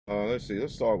Let's see.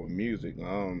 Let's start with music.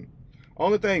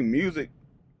 Only thing music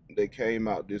that came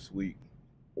out this week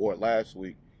or last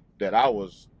week that I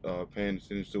was paying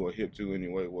attention to or hip to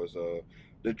anyway was the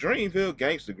Dreamville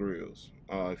Gangsta Grillz.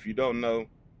 If you don't know,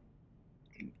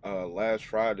 last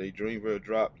Friday Dreamville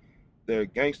dropped their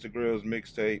Gangsta Grillz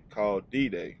mixtape called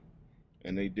D-Day,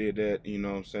 and they did that. You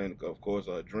know what I'm saying? Of course,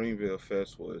 Dreamville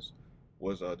Fest was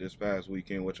this past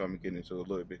weekend, which I'm gonna get into a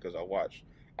little bit because I watched.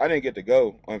 I didn't get to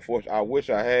go, unfortunately. I wish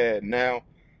I had now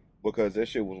because that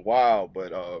shit was wild.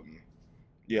 But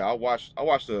yeah, I watched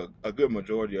a good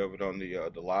majority of it on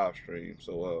the live stream.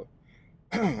 So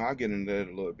I'll get into that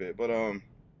a little bit. But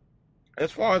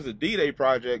as far as the D Day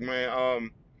project, man,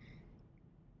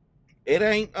 it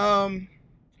ain't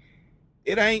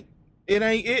it ain't it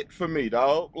ain't it for me,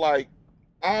 dog. Like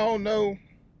I don't know,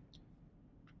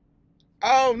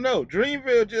 I don't know.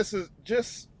 Dreamville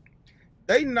just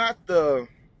they not the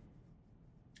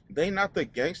they not the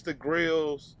Gangsta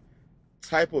Grills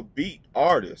type of beat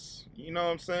artists. You know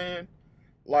what I'm saying?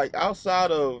 Like outside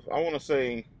of I want to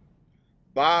say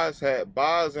Boz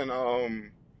and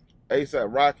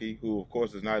ASAP Rocky, who of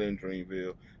course is not in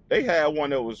Dreamville. They had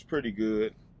one that was pretty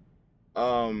good.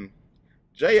 Um,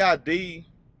 JID,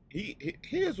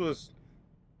 his was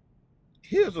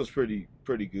pretty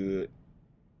good,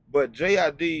 but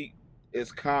JID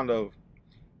is kind of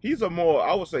he's a more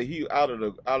I would say he out of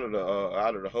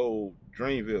the whole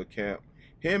Dreamville camp.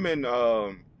 Him and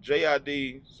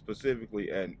JID specifically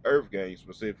and Earth Gang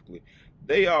specifically,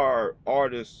 they are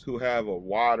artists who have a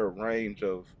wider range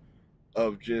of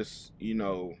just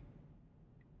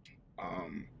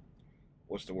um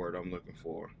what's the word I'm looking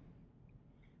for?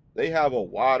 They have a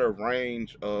wider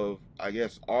range of I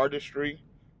guess artistry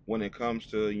when it comes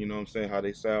to what I'm saying how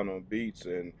they sound on beats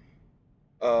and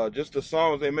just the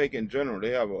songs they make in general.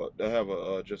 They have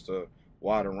a just a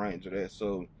wider range of that.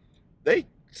 So they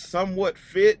somewhat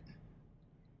fit,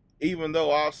 even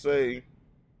though I'll say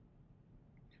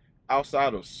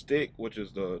outside of Stick, which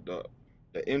is the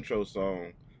intro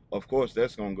song, of course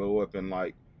that's gonna go up in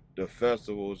like the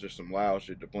festivals, just some loud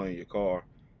shit to play in your car.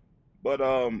 But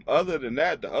other than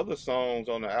that, the other songs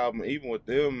on the album, even with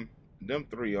them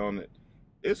three on it,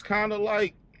 it's kind of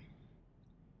like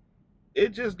it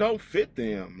just don't fit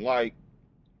them. Like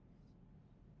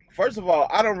first of all,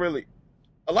 I don't really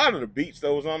a lot of the beats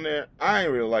that was on there, I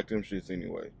ain't really like them shits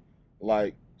anyway.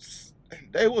 Like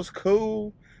they was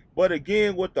cool, but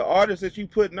again, with the artists that you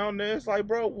putting on there, it's like,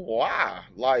 bro, why?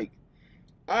 Like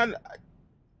I,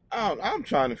 I'm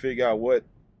trying to figure out what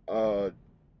uh,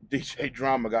 DJ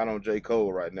Drama got on J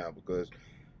Cole right now because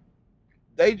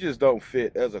they just don't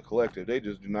fit as a collective. They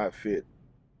just do not fit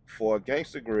for a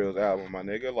Gangsta Grillz album, my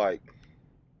nigga. Like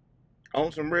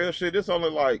on some real shit, it's only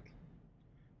like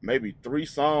maybe three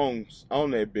songs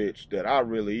on that bitch that I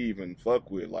really even fuck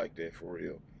with like that for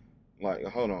real. Like,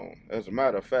 hold on. As a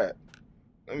matter of fact,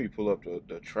 let me pull up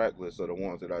the track list of the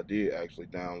ones that I did actually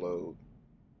download.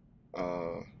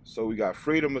 So we got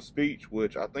Freedom of Speech,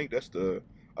 which I think that's the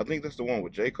one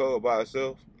with J Cole by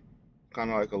itself,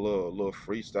 kind of like a little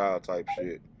freestyle type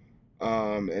shit.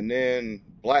 And then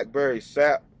Blackberry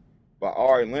Sap by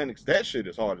Ari Lennox. That shit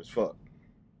is hard as fuck.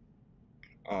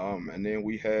 And then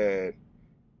we had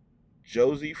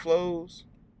Josie Flows,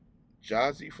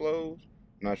 Jazzy Flows.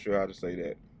 Not sure how to say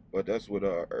that, but that's with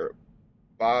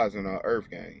Boz and Earth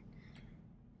Gang.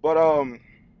 But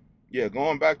yeah,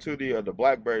 going back to the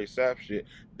Blackberry Sap shit,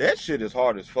 that shit is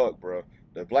hard as fuck, bro.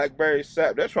 The Blackberry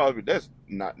Sap, that's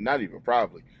not even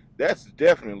probably. That's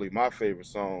definitely my favorite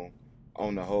song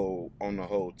on the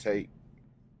whole tape.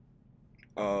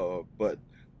 But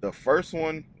the first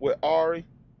one with Ari,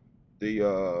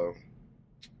 the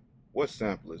what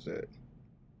sample is that?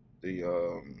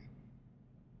 The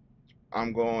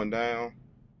I'm going down.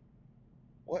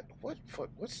 What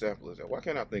sample is that? Why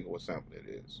can't I think of what sample it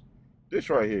is? This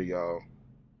right here, y'all.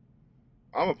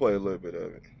 I'm gonna play a little bit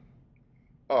of it.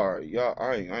 All right, y'all.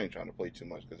 I ain't trying to play too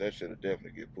much because that should have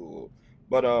definitely get pulled.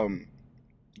 But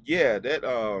yeah, that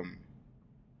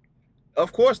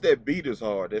of course that beat is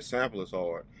hard. That sample is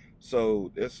hard.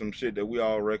 So there's some shit that we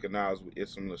all recognize.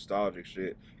 It's some nostalgic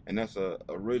shit, and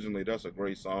originally that's a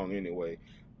great song anyway.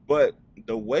 But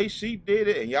the way she did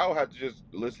it, and y'all have to just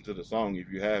listen to the song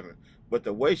if you haven't. But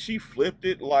the way she flipped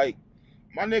it, like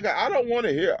my nigga, I don't want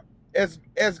to hear as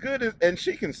good as and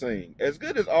she can sing as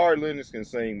good as Ari Lennox can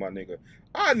sing, my nigga.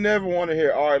 I never want to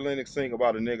hear Ari Lennox sing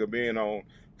about a nigga being on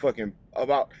fucking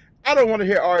about. I don't want to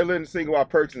hear Ari Lennox sing about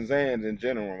perks and Zans in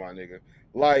general, my nigga.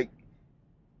 Like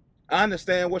I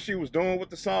understand what she was doing with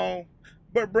the song,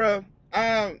 but bruh,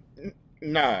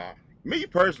 nah. Me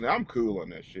personally, I'm cool on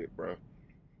that shit, bruh.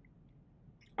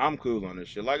 I'm cool on this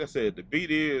shit. Like I said, the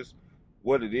beat is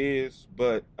what it is,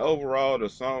 but overall the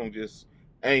song just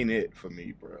ain't it for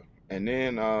me, bro. And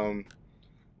then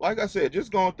like I said,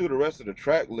 just going through the rest of the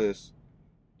track list,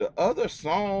 the other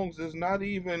songs is not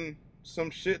even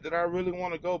some shit that I really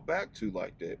want to go back to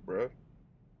like that, bro.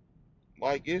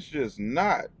 Like it's just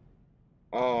not.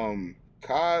 Um,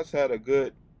 Kaz had a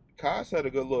good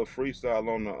little freestyle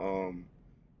on the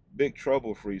Big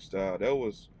Trouble freestyle.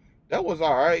 That was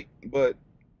all right, but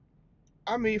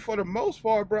I mean, for the most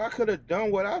part, bro, I could have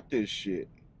done without this shit.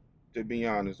 To be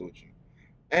honest with you,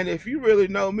 and if you really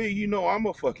know me, you know I'm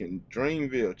a fucking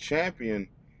Dreamville champion.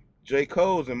 J.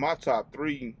 Cole's in my top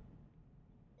three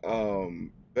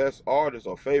best artists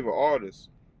or favorite artists,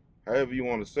 however you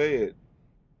want to say it.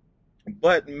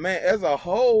 But man, as a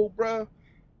whole, bro,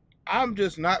 I'm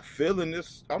just not feeling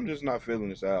this. I'm just not feeling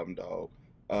this album, dog.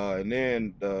 And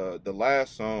then the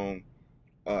last song,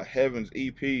 Heaven's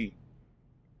EP,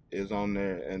 is on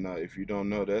there. And if you don't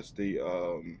know, that's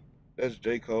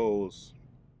J. Cole's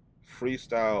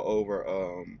freestyle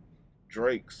over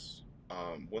Drake's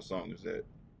what song is that?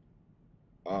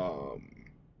 Um,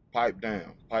 Pipe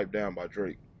Down by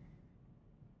Drake.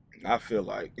 I feel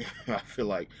like I feel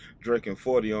like Drake and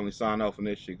 40 only signed off on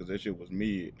this shit because that shit was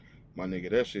mid. My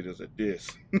nigga, that shit is a diss.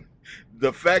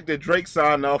 The fact that Drake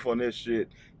signed off on this shit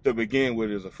to begin with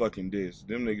is a fucking diss.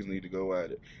 Them niggas need to go at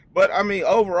it. But I mean,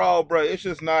 overall, bro, it's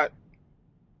just not.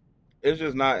 It's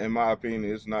just not, in my opinion.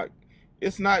 It's not.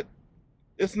 It's not.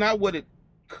 It's not what it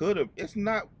could have. It's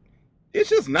not. It's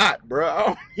just not, bro. I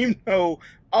don't even know.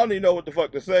 I don't even know what the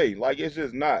fuck to say. Like, it's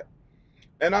just not.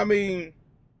 And I mean,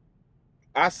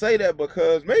 I say that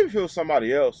because maybe if it was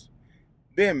somebody else,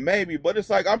 then maybe. But it's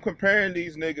like I'm comparing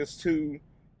these niggas to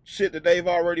shit that they've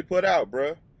already put out,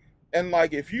 bruh. And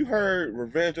like if you heard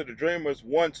Revenge of the Dreamers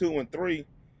 1, 2, and 3,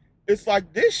 it's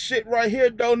like this shit right here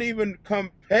don't even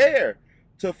compare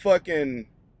to fucking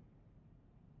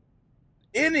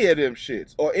any of them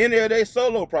shits or any of their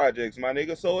solo projects, my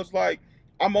nigga. So it's like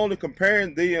I'm only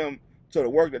comparing them to the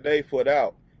work that they put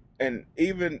out. And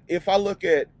even if I look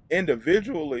at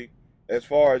individually, as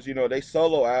far as, you know, they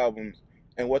solo albums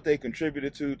and what they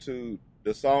contributed to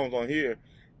the songs on here,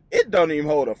 it don't even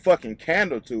hold a fucking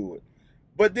candle to it.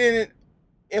 But then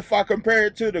if I compare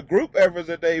it to the group efforts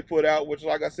that they put out, which,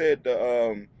 like I said,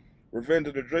 the Revenge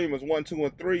of the Dreamers 1, 2,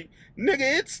 and 3,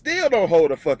 nigga, it still don't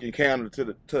hold a fucking candle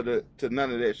to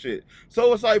none of that shit.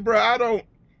 So it's like, bro, I don't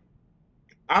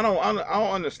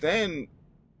understand.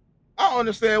 I don't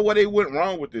understand why they went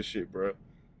wrong with this shit, bro.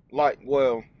 Like,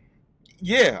 well,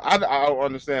 yeah, I don't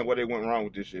understand why they went wrong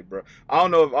with this shit, bro. I don't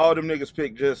know if all them niggas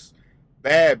picked just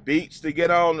bad beats to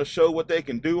get on to show what they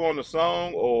can do on the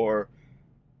song, or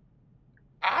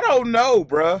I don't know,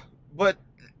 bro. But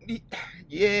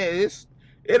yeah, it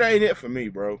ain't it for me,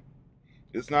 bro.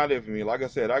 It's not it for me. Like I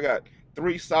said, I got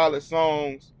 3 solid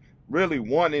songs, really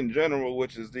one in general,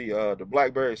 which is the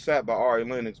Blackberry Sap by Ari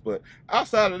Lennox. But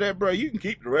outside of that, bro, you can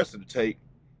keep the rest of the tape.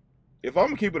 If I'm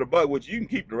gonna keep it a buck with you, you can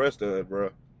keep the rest of it,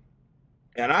 bro.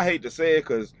 And I hate to say it,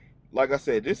 cause like I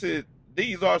said,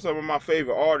 these are some of my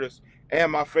favorite artists and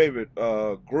my favorite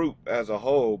group as a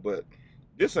whole. But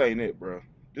this ain't it, bro.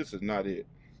 This is not it.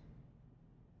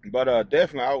 But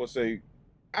definitely, I would say,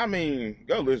 I mean,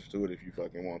 go listen to it if you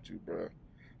fucking want to, bro.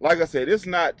 Like I said, it's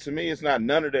not, to me, it's not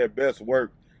none of their best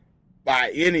work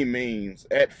by any means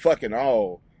at fucking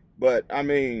all. But I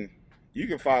mean, you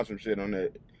can find some shit on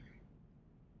that.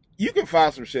 You can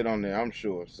find some shit on there, I'm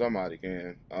sure. Somebody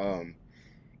can.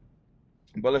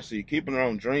 But let's see, keeping it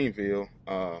on Dreamville.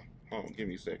 Hold on, give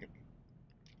me a second.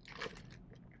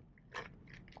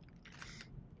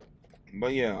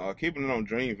 But yeah, keeping it on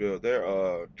Dreamville, their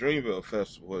Dreamville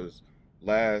Festival was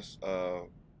last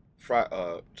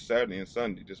Saturday and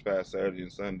Sunday, this past Saturday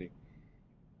and Sunday.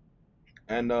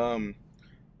 And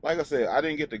like I said, I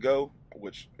didn't get to go,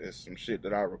 which is some shit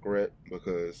that I regret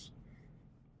because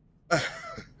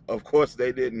of course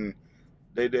they didn't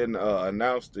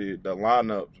announce the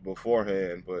lineups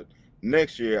beforehand. But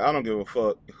next year, I don't give a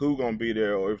fuck who gonna be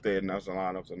there or if they announce the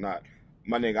lineups or not.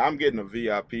 My nigga, I'm getting a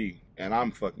VIP and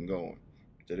I'm fucking going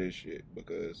to this shit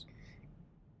because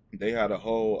they had a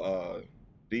whole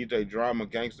DJ Drama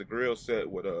Gangsta Grillz set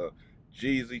with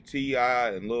Jeezy, T.I.,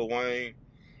 and Lil Wayne.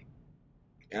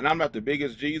 And I'm not the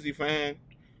biggest Jeezy fan,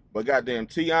 but goddamn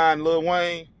T.I. and Lil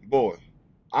Wayne, boy,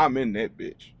 I'm in that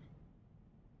bitch.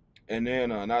 And then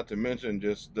not to mention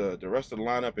just the rest of the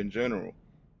lineup in general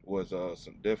was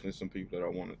definitely some people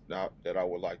that I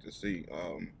would like to see.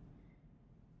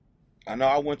 I know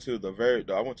I went to the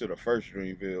first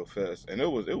Dreamville Fest and it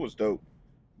was dope.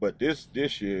 But this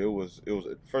year it was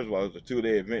first of all, it was a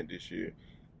 2-day event this year,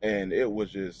 and it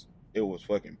was just it was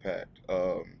fucking packed.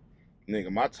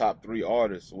 Nigga, my top three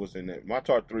artists was in it. My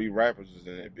top three rappers was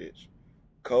in that bitch.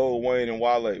 Cole, Wayne, and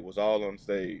Wale was all on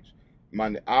stage.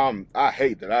 I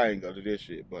hate that I ain't go to this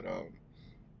shit, but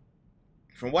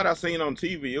from what I seen on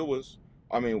TV, it was.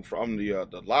 I mean, from the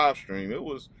live stream, it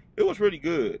was really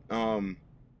good. Let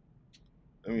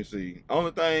me see.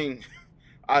 Only thing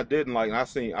I didn't like, and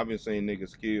I've been seeing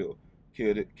niggas kill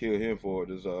him for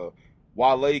it is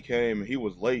Wale came and he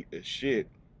was late as shit,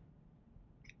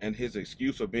 and his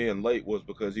excuse for being late was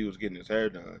because he was getting his hair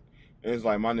done. And it's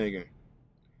like, my nigga,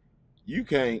 you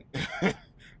can't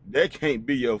that can't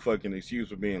be your fucking excuse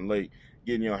for being late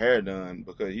getting your hair done,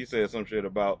 because he said some shit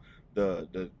about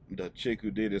the chick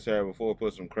who did his hair before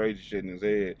put some crazy shit in his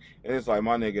head. And it's like,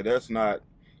 my nigga, that's not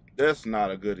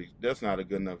a good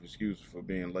enough excuse for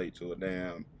being late to a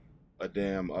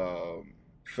damn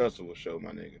festival show,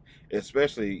 my nigga.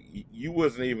 Especially, you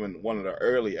wasn't even one of the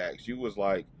early acts. He was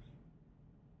like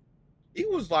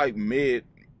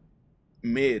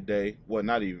midday. Well,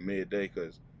 not even midday,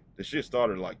 because the shit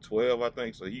started like 12, I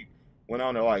think. So he went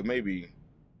on there like maybe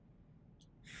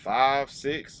 5,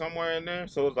 6, somewhere in there.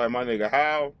 So it's like, my nigga,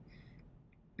 how?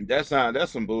 That's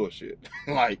some bullshit.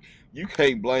 Like, you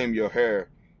can't blame your hair.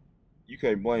 You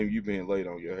can't blame you being late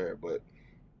on your hair. But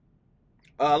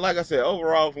like I said,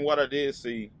 overall, from what I did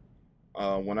see,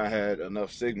 when I had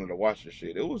enough signal to watch the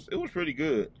shit, it was pretty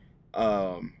good.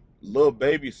 Lil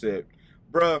Baby said,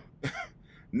 bruh,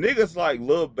 niggas like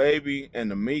Lil Baby and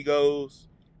the Migos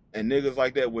and niggas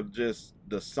like that with just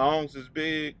the songs is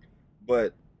big,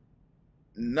 but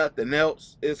nothing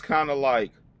else. It's kind of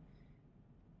like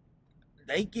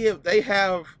they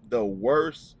have the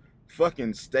worst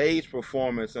fucking stage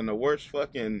performance and the worst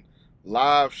fucking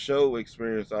live show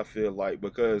experience, I feel like,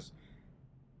 because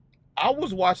I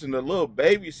was watching the Lil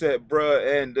Baby set,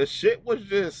 bruh, and the shit was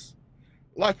just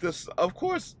like this. Of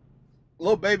course,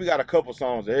 Lil Baby got a couple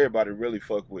songs that everybody really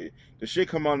fuck with. The shit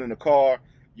come on in the car,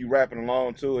 you rapping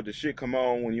along to it. The shit come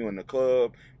on when you in the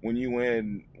club, when you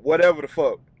in whatever the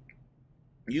fuck,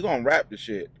 you gonna rap the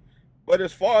shit. But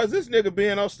as far as this nigga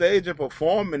being on stage and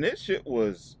performing, this shit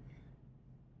was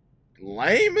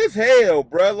lame as hell,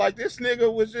 bruh. Like, this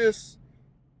nigga was just,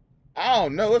 I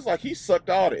don't know. It's like he sucked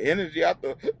all the energy out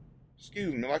the,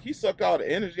 excuse me, like he sucked all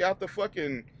the energy out the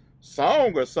fucking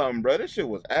song or something, bruh. This shit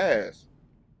was ass.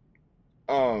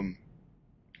 Um,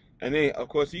 and then of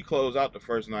course he closed out the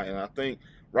first night, and I think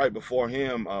right before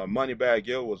him, Moneybagg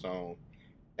Yo was on,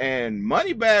 and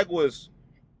Moneybagg was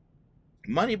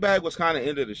kind of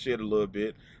into the shit a little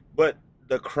bit, but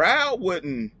the crowd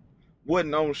wasn't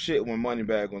on shit when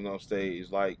Moneybagg was on stage.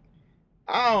 Like,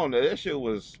 I don't know, that shit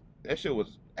was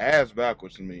ass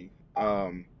backwards to me.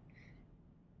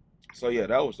 So yeah,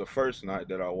 that was the first night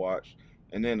that I watched,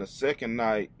 and then the second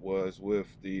night was with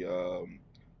the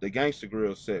Gangsta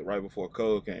Grillz set right before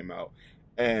Cole came out.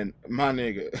 And my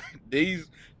nigga, these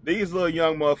little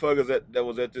young motherfuckers that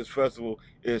was at this festival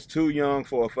is too young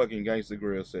for a fucking Gangsta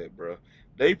Grillz set, bro.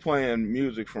 They playing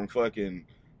music from fucking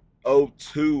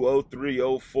 '02,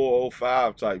 '03, '04,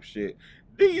 '05 type shit.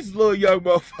 These little young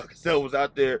motherfuckers that was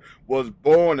out there was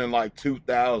born in like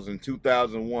 2000,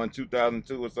 2001,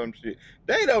 2002 or some shit.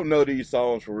 They don't know these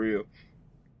songs for real.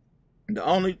 The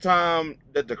only time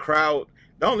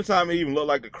the only time it even looked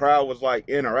like the crowd was like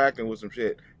interacting with some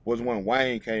shit was when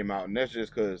Wayne came out, and that's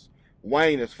just because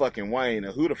Wayne is fucking Wayne,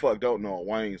 and who the fuck don't know a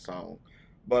Wayne song?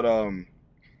 But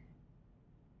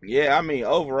yeah, I mean,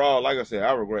 overall, like I said,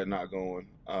 I regret not going.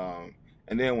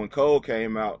 And then when Cole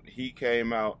came out and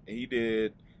he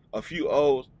did a few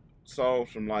old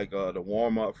songs from like the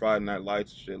warm up Friday Night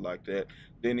Lights and shit like that.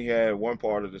 Then he had one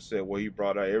part of the set where he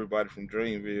brought out everybody from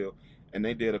Dreamville, and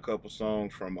they did a couple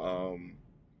songs from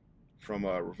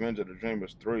Revenge of the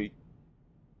Dreamers 3.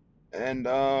 And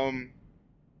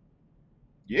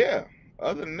yeah,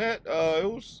 other than that,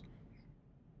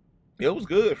 it was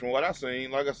good from what I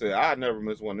seen. Like I said, I'd never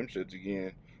miss one of them shits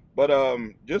again. But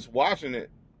just watching it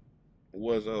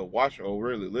was watching or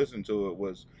really listening to it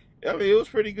was, I mean, it was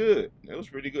pretty good. It was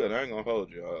pretty good. I ain't gonna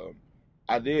hold you.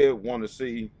 I did want to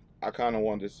see. I kind of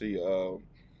wanted to see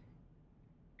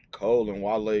Cole and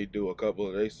Wale do a couple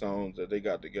of their songs that they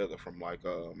got together from like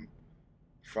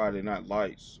Friday Night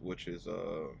Lights, which is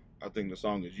I think the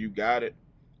song is "You Got It,"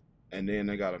 and then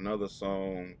they got another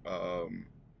song,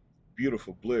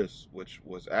 "Beautiful Bliss," which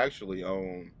was actually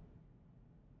on.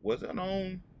 Was it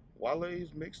on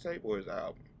Wale's mixtape or his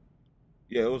album?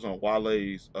 Yeah, it was on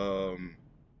Wale's um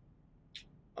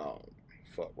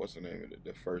fuck, what's the name of it?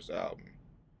 The first album.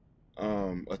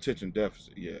 Attention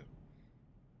Deficit, yeah.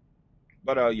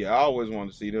 But yeah, I always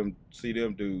wanted to see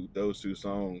them do those two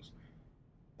songs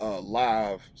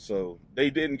live. So they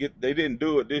didn't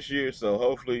do it this year. So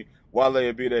hopefully Wale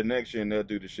will be there next year and they'll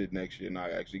do the shit next year and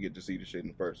I actually get to see the shit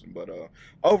in person. But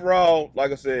overall,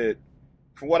 like I said,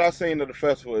 from what I seen of the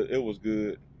festival, it was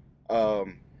good.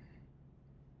 Um,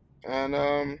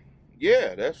 and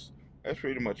yeah, that's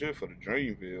pretty much it for the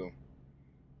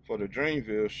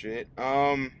Dreamville shit.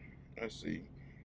 Let's see.